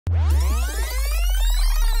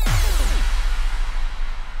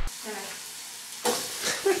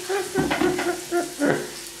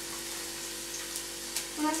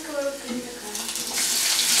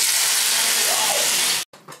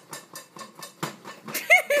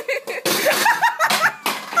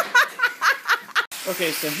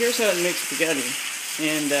Okay, so here's how to make spaghetti,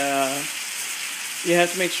 and you have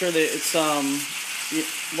to make sure that it's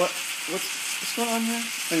what's going on here?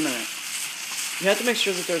 Wait a minute. You have to make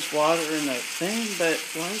sure that there's water in the thing, but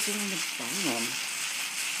why is it on the bottom?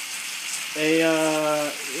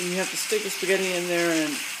 You have to stick the spaghetti in there,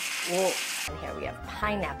 and well. And here we have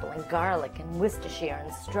pineapple and garlic and Worcestershire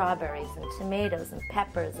and strawberries and tomatoes and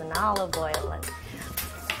peppers and olive oil and.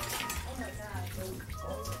 Oh my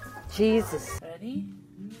God. Jesus. Ready?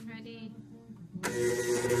 Ready.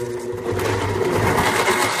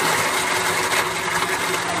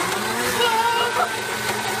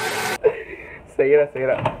 Säg det. Säg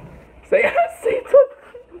det.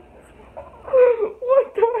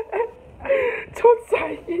 What the heck? Don't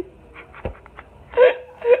say it.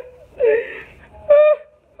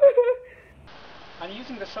 I'm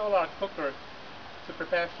using the solar cooker to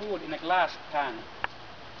prepare food in a glass pan.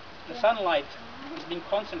 The sunlight is being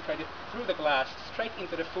concentrated through the glass straight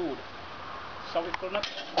into the food, so it will not...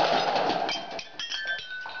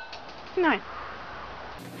 No.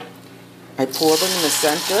 I pour them in the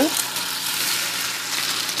center.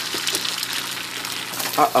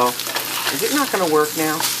 Uh-oh. Is it not going to work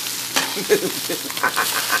now?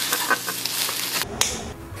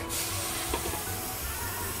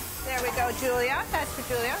 There we go, Julia. That's for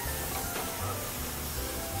Julia.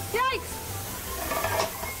 Yikes!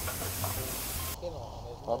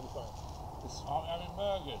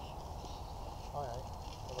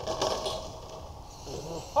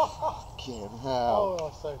 Oh,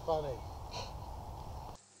 that's so funny.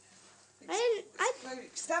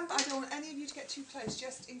 Stand by. I don't want any of you to get too close,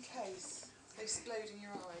 just in case they explode in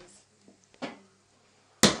your eyes.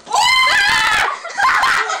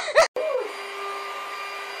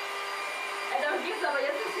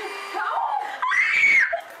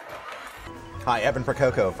 Hi, Evan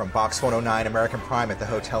Prococo from Box 109 American Prime at the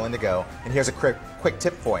Hotel Indigo, and here's a quick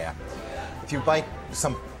tip for you. If you'd like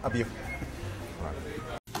some of you...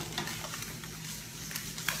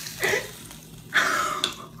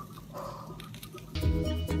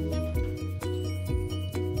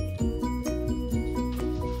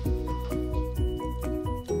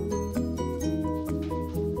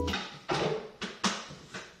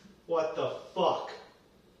 What the fuck?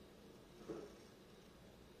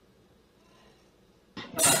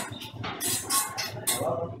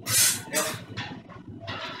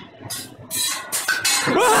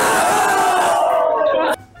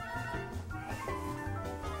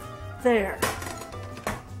 There.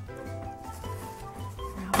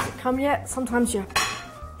 Now, has it come yet? Sometimes you...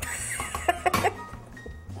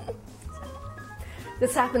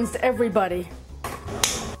 This happens to everybody.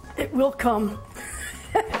 It will come.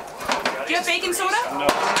 Do you have baking soda? No.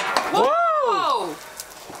 Whoa!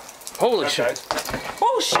 Holy shit.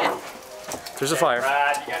 Oh shit! There's a fire.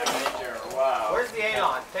 Brad, you got a major. Wow. Where's the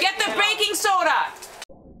Aeon? Get the baking soda!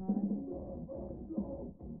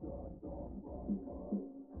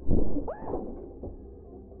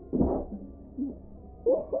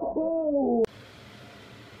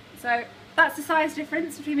 So that's the size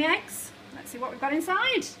difference between the eggs. Let's see what we've got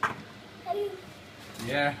inside.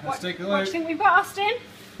 Yeah, let's take a What do look. you think we've got, Austin?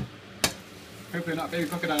 Hopefully not baby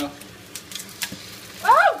crocodile.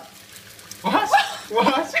 Oh! What?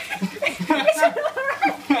 What?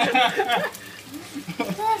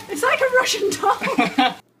 It's like a Russian doll.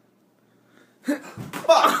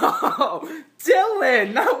 Oh,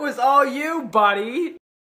 Dylan, that was all you, buddy.